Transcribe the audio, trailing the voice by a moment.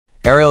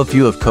Aerial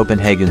view of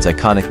Copenhagen's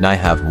iconic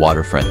Nyhavn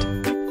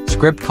waterfront.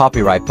 Script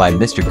copyright by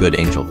Mr. Good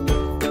Angel.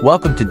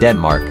 Welcome to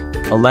Denmark,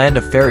 a land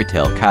of fairy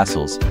tale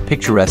castles,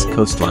 picturesque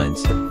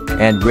coastlines,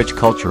 and rich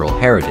cultural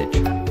heritage.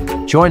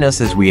 Join us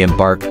as we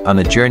embark on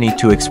a journey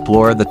to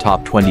explore the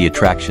top 20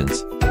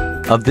 attractions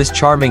of this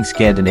charming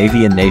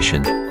Scandinavian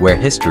nation, where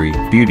history,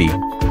 beauty,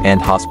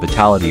 and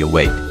hospitality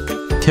await.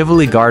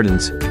 Tivoli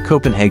Gardens,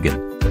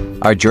 Copenhagen.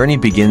 Our journey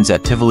begins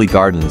at Tivoli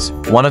Gardens,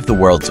 one of the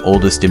world's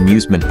oldest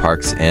amusement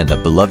parks and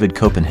a beloved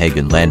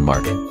Copenhagen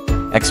landmark.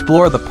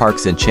 Explore the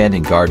park's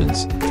enchanting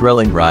gardens,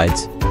 thrilling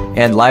rides,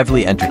 and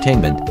lively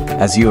entertainment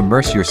as you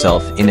immerse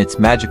yourself in its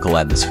magical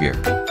atmosphere.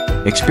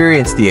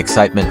 Experience the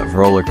excitement of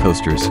roller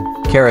coasters,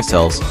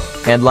 carousels,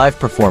 and live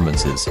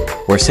performances,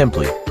 or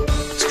simply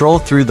stroll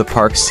through the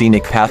park's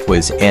scenic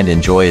pathways and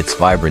enjoy its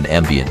vibrant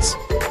ambience.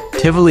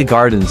 Tivoli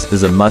Gardens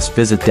is a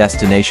must-visit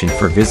destination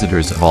for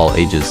visitors of all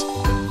ages.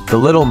 The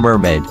Little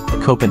Mermaid,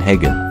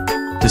 Copenhagen.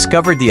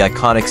 Discover the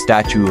iconic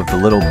statue of the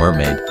Little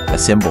Mermaid, a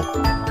symbol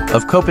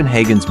of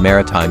Copenhagen's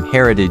maritime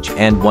heritage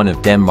and one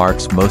of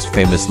Denmark's most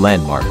famous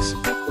landmarks.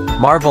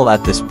 Marvel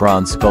at this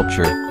bronze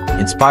sculpture,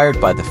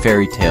 inspired by the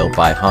fairy tale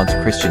by Hans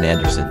Christian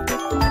Andersen,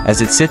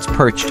 as it sits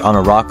perched on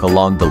a rock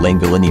along the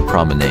Langelinie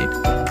promenade.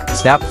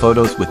 Snap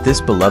photos with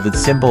this beloved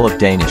symbol of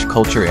Danish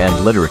culture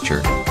and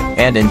literature,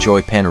 and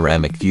enjoy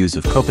panoramic views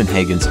of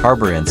Copenhagen's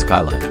harbor and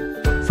skyline.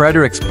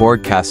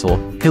 Frederiksborg Castle,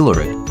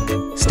 Hillerød.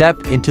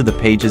 Step into the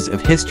pages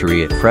of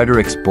history at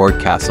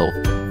Frederiksborg Castle,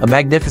 a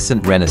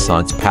magnificent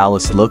Renaissance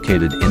palace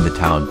located in the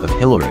town of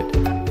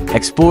Hillerød.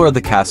 Explore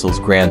the castle's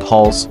grand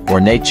halls,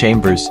 ornate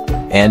chambers,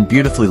 and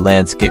beautifully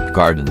landscaped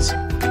gardens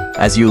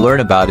as you learn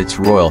about its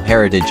royal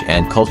heritage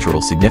and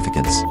cultural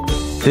significance.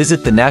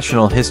 Visit the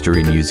National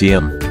History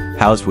Museum,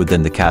 housed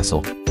within the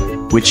castle,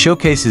 which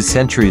showcases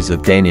centuries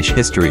of Danish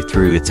history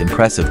through its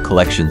impressive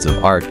collections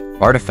of art,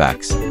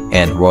 artifacts,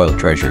 and royal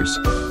treasures.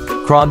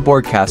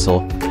 Kronborg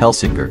Castle,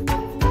 Helsingør.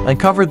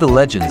 Uncover the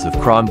legends of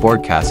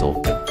Kronborg Castle,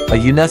 a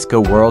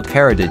UNESCO World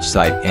Heritage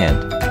Site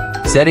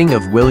and setting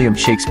of William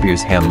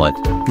Shakespeare's Hamlet,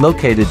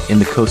 located in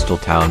the coastal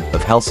town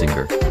of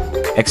Helsingør.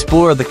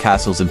 Explore the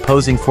castle's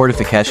imposing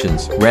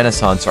fortifications,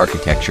 Renaissance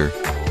architecture,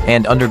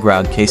 and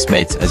underground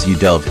casemates as you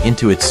delve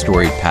into its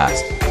storied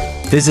past.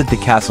 Visit the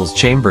castle's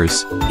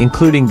chambers,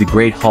 including the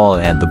Great Hall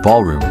and the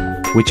Ballroom,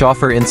 which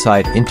offer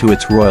insight into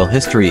its royal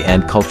history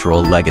and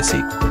cultural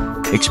legacy.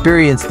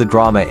 Experience the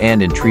drama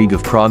and intrigue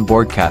of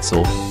Kronborg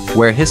Castle,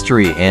 where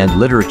history and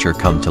literature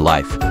come to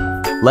life.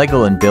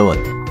 Legoland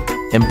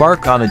Billund.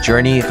 Embark on a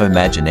journey of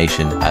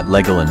imagination at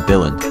Legoland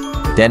Billund,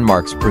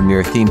 Denmark's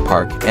premier theme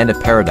park and a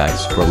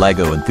paradise for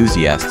Lego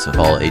enthusiasts of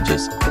all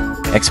ages.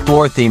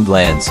 Explore themed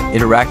lands,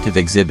 interactive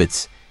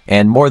exhibits,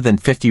 and more than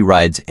 50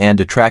 rides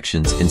and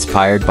attractions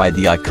inspired by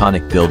the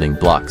iconic building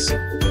blocks.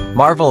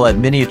 Marvel at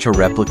miniature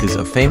replicas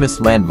of famous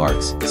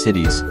landmarks,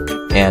 cities,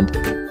 and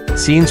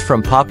scenes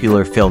from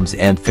popular films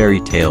and fairy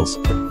tales,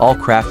 all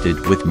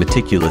crafted with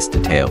meticulous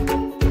detail.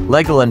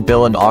 Legoland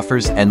Billund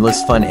offers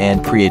endless fun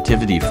and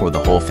creativity for the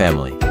whole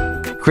family.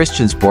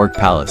 Christiansborg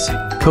Palace,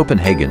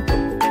 Copenhagen.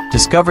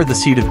 Discover the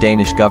seat of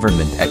Danish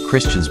government at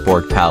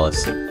Christiansborg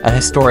Palace, a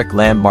historic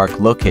landmark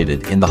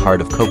located in the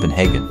heart of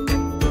Copenhagen.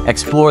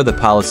 Explore the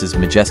palace's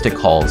majestic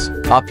halls,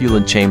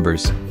 opulent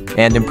chambers,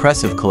 and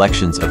impressive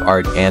collections of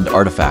art and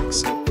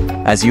artifacts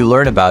as you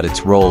learn about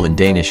its role in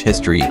Danish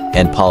history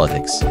and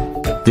politics.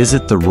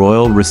 Visit the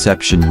royal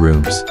reception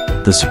rooms,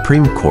 the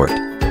Supreme Court,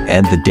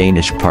 and the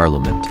Danish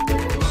Parliament,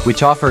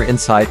 which offer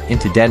insight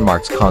into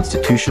Denmark's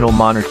constitutional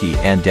monarchy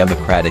and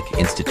democratic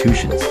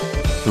institutions.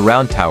 The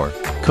Round Tower,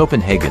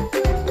 Copenhagen.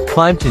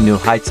 Climb to new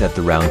heights at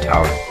the Round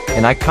Tower,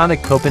 an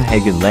iconic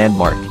Copenhagen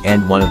landmark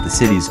and one of the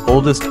city's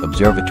oldest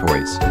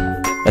observatories.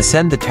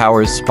 Ascend the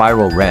tower's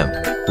spiral ramp,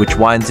 which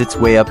winds its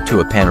way up to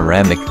a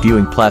panoramic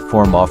viewing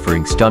platform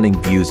offering stunning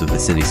views of the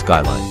city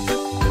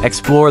skyline.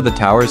 Explore the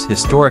tower's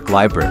historic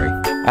library,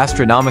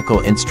 astronomical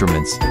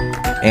instruments,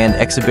 and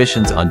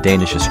exhibitions on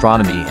Danish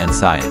astronomy and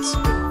science.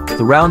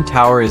 The Round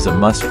Tower is a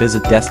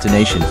must-visit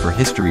destination for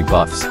history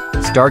buffs,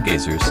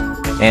 stargazers,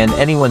 and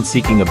anyone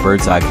seeking a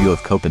bird's-eye view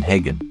of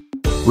Copenhagen.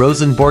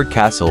 Rosenborg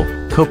Castle,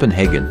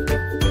 Copenhagen.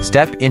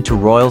 Step into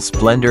royal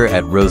splendor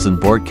at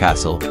Rosenborg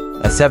Castle,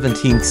 a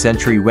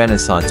 17th-century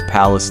Renaissance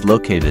palace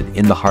located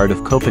in the heart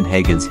of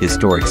Copenhagen's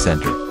historic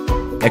center.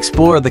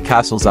 Explore the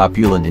castle's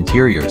opulent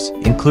interiors,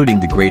 including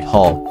the Great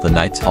Hall, the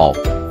Knights Hall,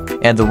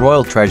 and the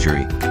Royal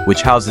Treasury,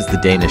 which houses the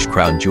Danish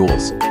crown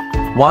jewels.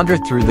 Wander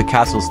through the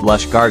castle's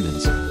lush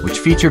gardens, which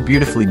feature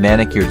beautifully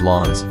manicured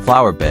lawns,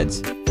 flower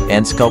beds,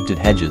 and sculpted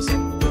hedges.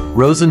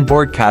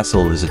 Rosenborg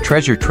Castle is a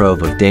treasure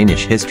trove of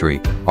Danish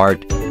history,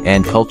 art,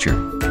 and culture.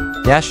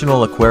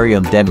 National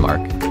Aquarium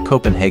Denmark,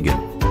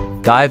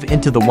 Copenhagen. Dive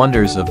into the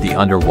wonders of the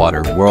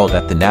underwater world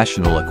at the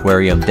National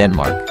Aquarium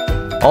Denmark,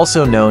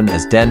 also known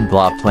as Den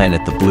Blå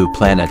Planet, the Blue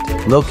Planet,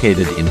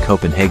 located in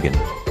Copenhagen.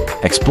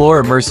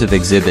 Explore immersive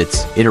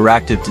exhibits,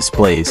 interactive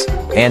displays,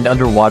 and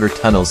underwater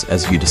tunnels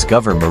as you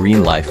discover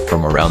marine life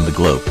from around the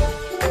globe.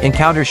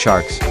 Encounter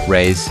sharks,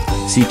 rays,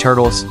 sea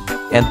turtles,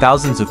 and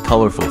thousands of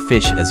colorful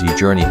fish as you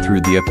journey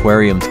through the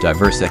aquarium's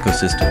diverse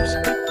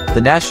ecosystems.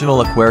 The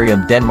National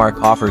Aquarium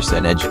Denmark offers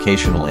an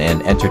educational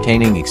and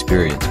entertaining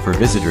experience for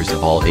visitors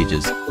of all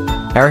ages.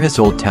 Aarhus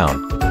Old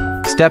Town.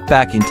 Step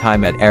back in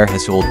time at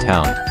Aarhus Old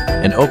Town,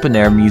 an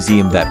open-air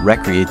museum that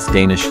recreates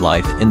Danish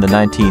life in the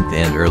 19th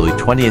and early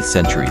 20th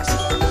centuries.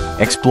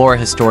 Explore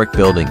historic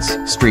buildings,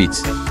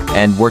 streets,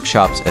 and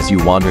workshops as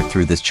you wander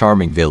through this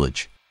charming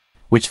village,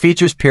 which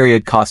features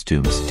period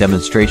costumes,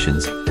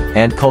 demonstrations,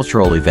 and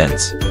cultural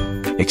events.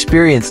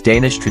 Experience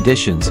Danish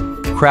traditions,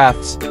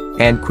 crafts,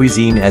 and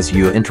cuisine as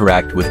you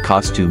interact with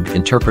costumed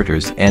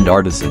interpreters and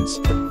artisans.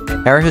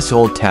 Aarhus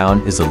Old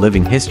Town is a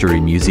living history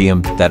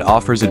museum that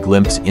offers a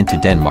glimpse into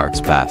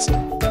Denmark's past.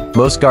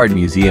 Mosgard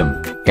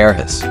Museum,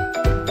 Aarhus.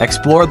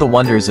 Explore the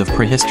wonders of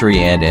prehistory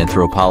and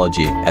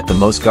anthropology at the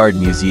Mosgard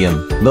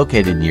Museum,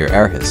 located near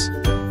Aarhus.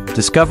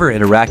 Discover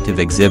interactive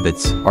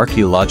exhibits,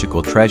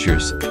 archaeological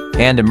treasures,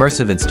 and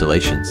immersive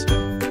installations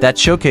that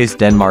showcase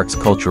Denmark's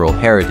cultural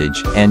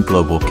heritage and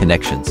global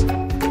connections.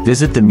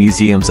 Visit the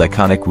museum's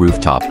iconic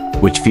rooftop,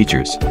 which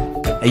features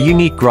a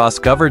unique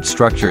grass-covered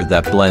structure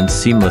that blends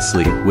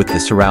seamlessly with the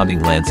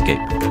surrounding landscape.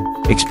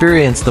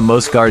 Experience the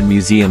Mosgard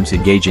Museum's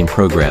engaging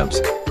programs,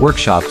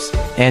 workshops,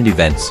 and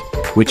events,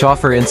 which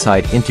offer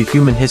insight into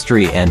human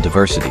history and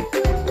diversity.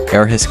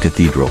 Aarhus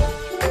Cathedral.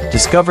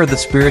 Discover the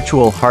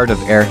spiritual heart of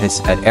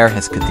Aarhus at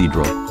Aarhus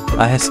Cathedral,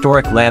 a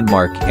historic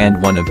landmark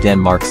and one of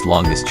Denmark's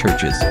longest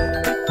churches.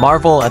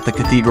 Marvel at the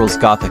cathedral's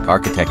Gothic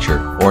architecture,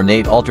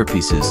 ornate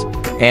altarpieces,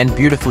 and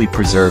beautifully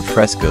preserved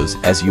frescoes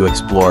as you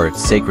explore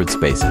its sacred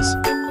spaces.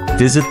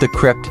 Visit the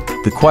crypt,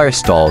 the choir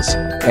stalls,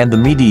 and the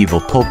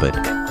medieval pulpit,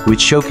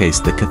 which showcase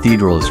the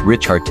cathedral's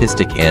rich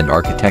artistic and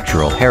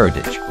architectural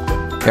heritage.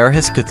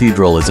 Aarhus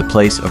Cathedral is a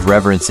place of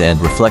reverence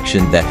and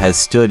reflection that has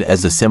stood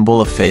as a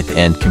symbol of faith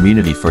and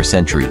community for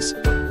centuries.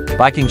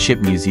 Viking Ship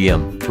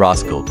Museum,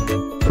 Roskilde.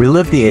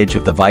 Relive the age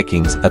of the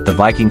Vikings at the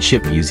Viking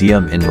Ship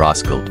Museum in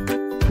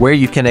Roskilde, where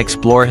you can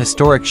explore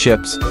historic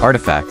ships,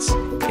 artifacts,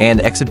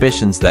 and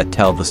exhibitions that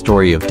tell the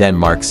story of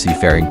Denmark's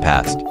seafaring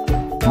past.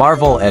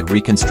 Marvel at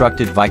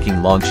reconstructed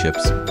Viking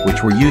longships,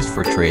 which were used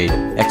for trade,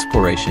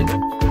 exploration,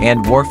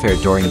 and warfare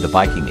during the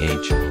Viking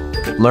Age.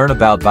 Learn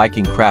about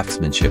Viking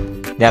craftsmanship,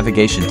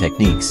 navigation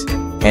techniques,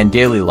 and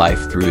daily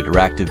life through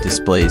interactive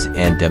displays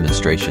and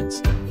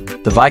demonstrations.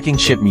 The Viking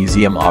Ship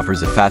Museum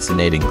offers a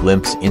fascinating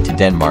glimpse into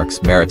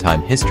Denmark's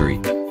maritime history.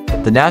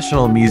 The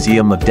National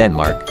Museum of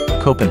Denmark,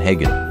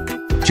 Copenhagen.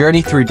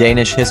 Journey through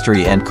Danish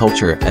history and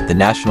culture at the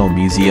National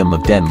Museum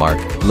of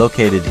Denmark,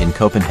 located in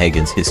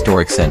Copenhagen's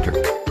historic center.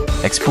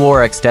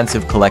 Explore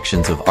extensive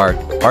collections of art,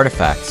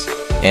 artifacts,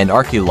 and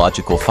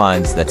archaeological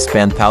finds that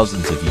span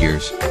thousands of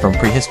years, from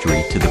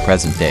prehistory to the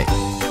present day.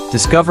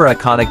 Discover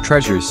iconic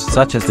treasures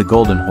such as the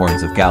Golden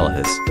Horns of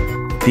Galahus,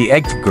 the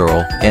Egg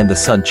Girl, and the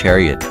Sun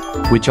Chariot,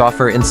 which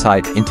offer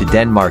insight into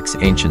Denmark's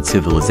ancient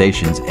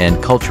civilizations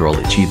and cultural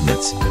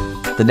achievements.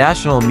 The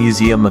National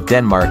Museum of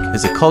Denmark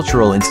is a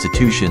cultural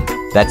institution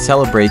that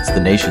celebrates the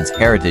nation's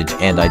heritage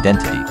and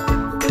identity.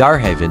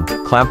 Dyrehaven,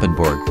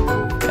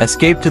 Klampenborg.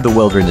 Escape to the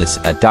wilderness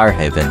at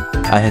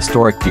Dyrehaven, a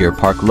historic deer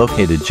park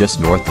located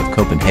just north of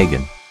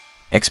Copenhagen.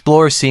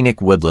 Explore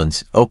scenic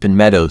woodlands, open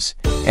meadows,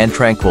 and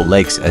tranquil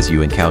lakes as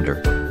you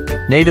encounter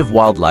native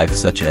wildlife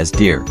such as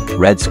deer,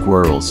 red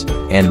squirrels,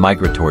 and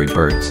migratory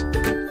birds.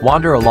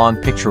 Wander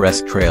along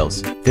picturesque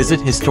trails, visit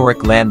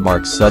historic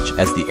landmarks such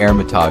as the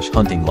Hermitage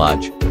Hunting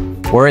Lodge,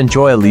 or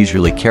enjoy a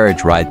leisurely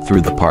carriage ride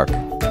through the park.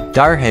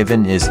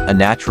 Dyrehaven is a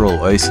natural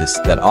oasis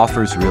that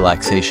offers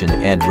relaxation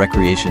and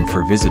recreation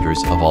for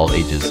visitors of all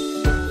ages.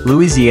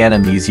 Louisiana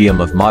Museum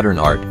of Modern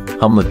Art,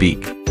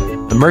 Humlebeek.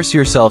 Immerse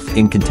yourself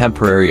in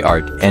contemporary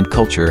art and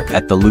culture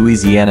at the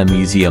Louisiana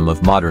Museum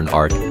of Modern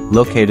Art,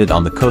 located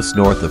on the coast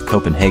north of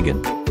Copenhagen.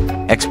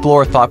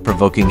 Explore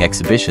thought-provoking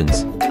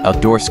exhibitions,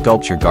 outdoor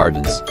sculpture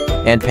gardens,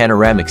 and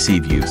panoramic sea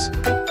views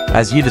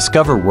as you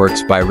discover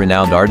works by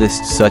renowned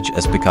artists such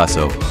as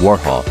Picasso,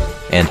 Warhol,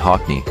 and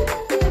Hockney.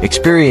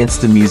 Experience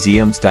the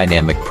museum's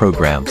dynamic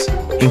programs,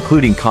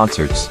 including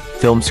concerts,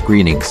 film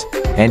screenings,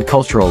 and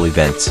cultural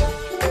events,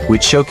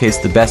 which showcase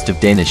the best of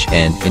Danish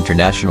and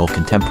international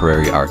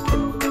contemporary art.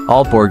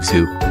 Aalborg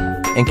Zoo.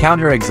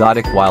 Encounter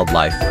exotic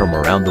wildlife from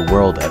around the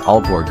world at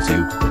Aalborg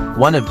Zoo,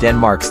 one of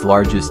Denmark's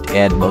largest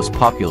and most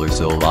popular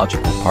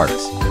zoological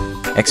parks.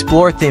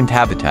 Explore themed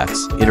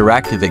habitats,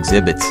 interactive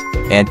exhibits,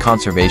 and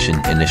conservation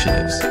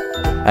initiatives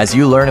as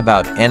you learn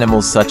about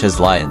animals such as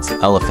lions,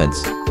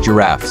 elephants,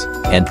 giraffes,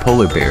 and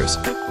polar bears.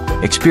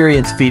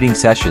 Experience feeding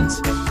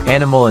sessions,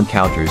 animal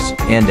encounters,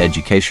 and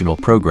educational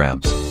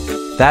programs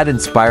that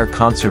inspire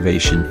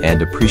conservation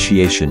and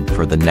appreciation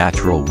for the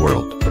natural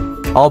world.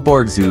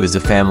 Aalborg Zoo is a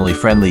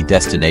family-friendly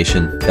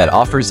destination that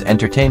offers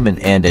entertainment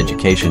and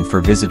education for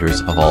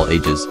visitors of all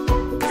ages.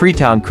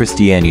 Freetown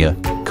Christiania,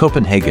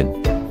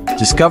 Copenhagen.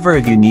 Discover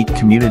a unique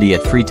community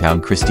at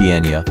Freetown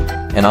Christiania,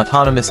 an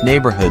autonomous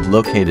neighborhood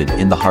located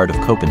in the heart of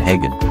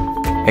Copenhagen.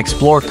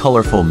 Explore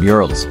colorful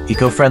murals,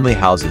 eco-friendly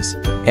houses,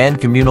 and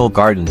communal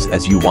gardens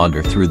as you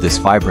wander through this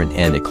vibrant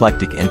and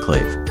eclectic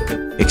enclave.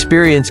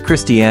 Experience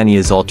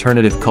Christiania's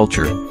alternative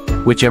culture,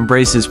 which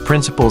embraces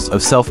principles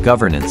of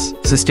self-governance,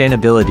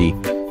 sustainability,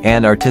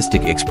 and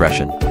artistic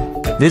expression.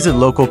 Visit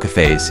local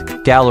cafes,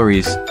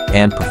 galleries,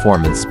 and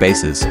performance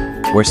spaces,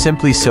 or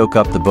simply soak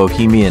up the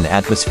bohemian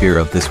atmosphere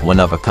of this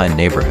one-of-a-kind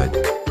neighborhood.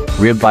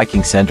 Rib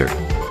Viking Center.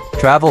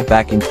 Travel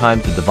back in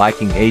time to the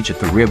Viking Age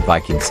at the Rib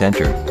Viking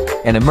Center,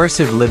 an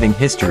immersive living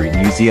history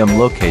museum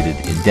located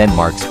in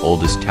Denmark's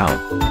oldest town.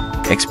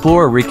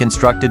 Explore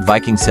reconstructed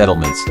Viking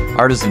settlements,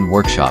 artisan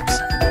workshops,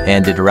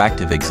 and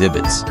interactive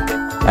exhibits,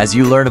 as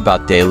you learn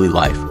about daily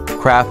life,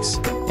 crafts,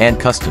 and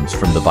customs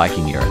from the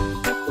Viking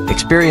era.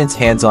 Experience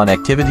hands-on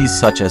activities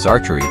such as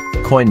archery,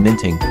 coin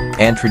minting,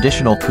 and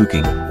traditional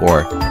cooking,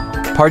 or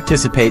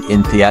participate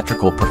in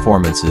theatrical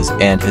performances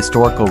and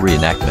historical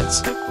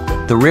reenactments.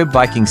 The Rib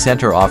Viking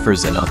Center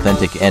offers an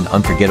authentic and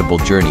unforgettable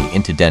journey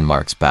into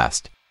Denmark's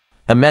past.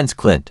 Amends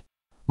Klint.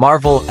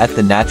 Marvel at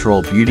the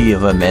natural beauty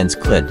of Amends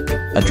Klint,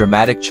 a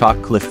dramatic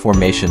chalk cliff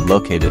formation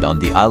located on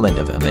the island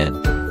of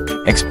Amend.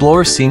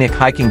 Explore scenic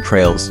hiking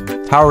trails,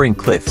 towering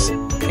cliffs,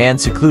 and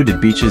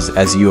secluded beaches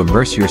as you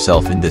immerse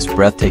yourself in this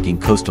breathtaking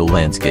coastal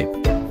landscape.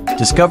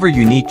 Discover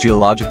unique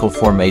geological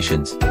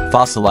formations,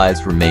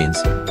 fossilized remains,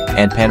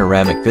 and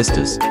panoramic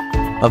vistas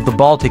of the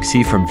Baltic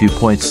Sea from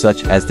viewpoints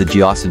such as the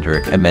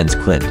geocenter Amends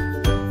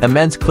Klint.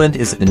 Amends Klint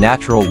is a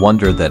natural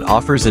wonder that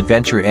offers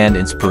adventure and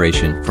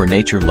inspiration for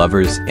nature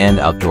lovers and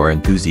outdoor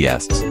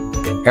enthusiasts.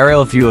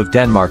 Aerial view of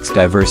Denmark's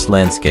diverse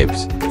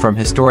landscapes, from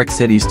historic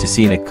cities to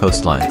scenic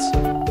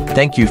coastlines.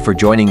 Thank you for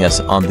joining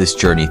us on this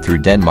journey through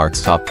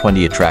Denmark's top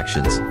 20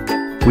 attractions.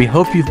 We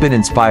hope you've been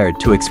inspired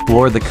to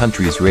explore the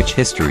country's rich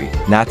history,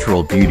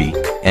 natural beauty,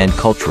 and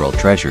cultural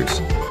treasures.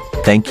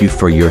 Thank you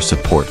for your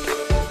support.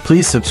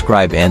 Please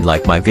subscribe and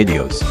like my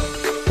videos.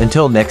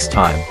 Until next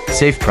time,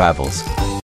 safe travels.